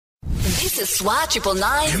This is SWAT Triple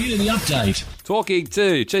Nine. Community update. Talking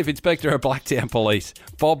to Chief Inspector of Blacktown Police,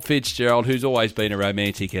 Bob Fitzgerald, who's always been a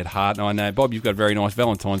romantic at heart. And I know, Bob, you've got a very nice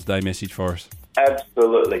Valentine's Day message for us.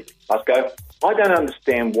 Absolutely. Let's go. I don't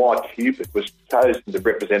understand why Cupid was chosen to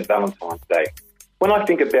represent Valentine's Day. When I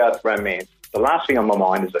think about romance, the last thing on my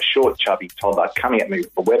mind is a short, chubby toddler coming at me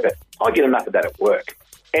with a weapon. I get enough of that at work.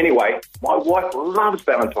 Anyway, my wife loves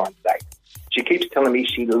Valentine's Day. She keeps telling me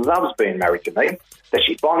she loves being married to me, that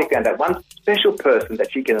she finally found that one special person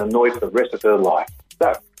that she can annoy for the rest of her life.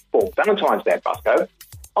 So, for Valentine's Day, Busco,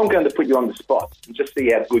 I'm going to put you on the spot and just see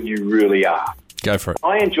how good you really are. Go for it.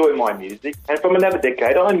 I enjoy my music, and from another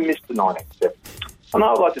decade, I miss the 1970s. And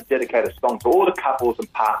I would like to dedicate a song to all the couples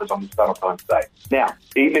and partners on this Valentine's Day. Now,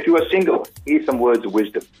 even if you are single, here's some words of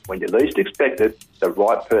wisdom. When you least expect it, the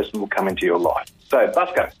right person will come into your life. So,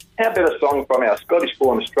 Busco, how about a song from our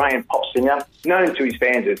Scottish-born Australian pop singer, known to his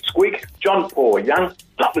fans as Squeak, John Paul Young,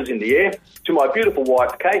 Love is in the Air. To my beautiful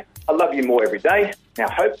wife, Kate, I love you more every day. Now,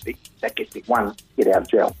 hopefully, that gets me one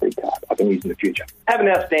get-out-of-jail-free card I can use in the future. Have an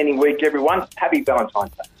outstanding week, everyone. Happy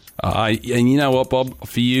Valentine's Day. And you know what, Bob?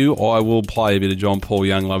 For you, I will play a bit of John Paul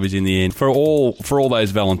Young, Love is in the End, for all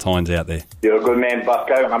those Valentines out there. You're a good man,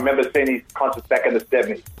 Busco. I remember seeing his concerts back in the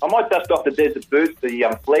 70s. I might dust off the desert boots,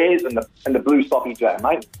 the flares, and the blue sloppy jacket,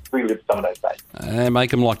 mate. Relive some of those days.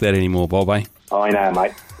 Make them like that anymore, Bob, eh? I know,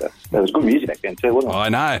 mate. There was good music back then too, wasn't it? I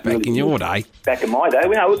know, back in your day. Back in my day,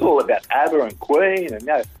 it was all about ABBA and Queen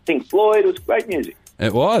and Pink Floyd. It was great music.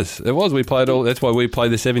 It was. We played all. That's why we play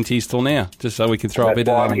the 70s till now, just so we can throw a bit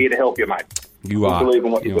of. I'm here to help you, mate. You are. Believe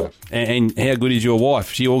in what you do. And how good is your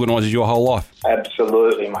wife? She organises your whole life.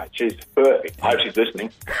 Absolutely, mate. She's perfect. I hope she's listening.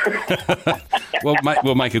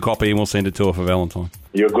 We'll make a copy and we'll send it to her for Valentine.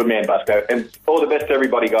 You're a good man, Busco. And all the best to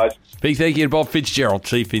everybody, guys. Big thank you to Bob Fitzgerald,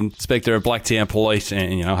 Chief Inspector of Blacktown Police,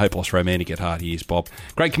 and hopeless romantic at heart he is, Bob.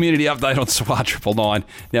 Great community update on SWAT 999.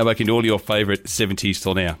 Now back into all your favourite 70s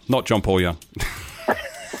till now. Not John Paul Young.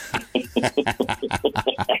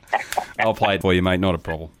 I'll play it for you, mate. Not a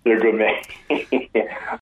problem. You're a good man.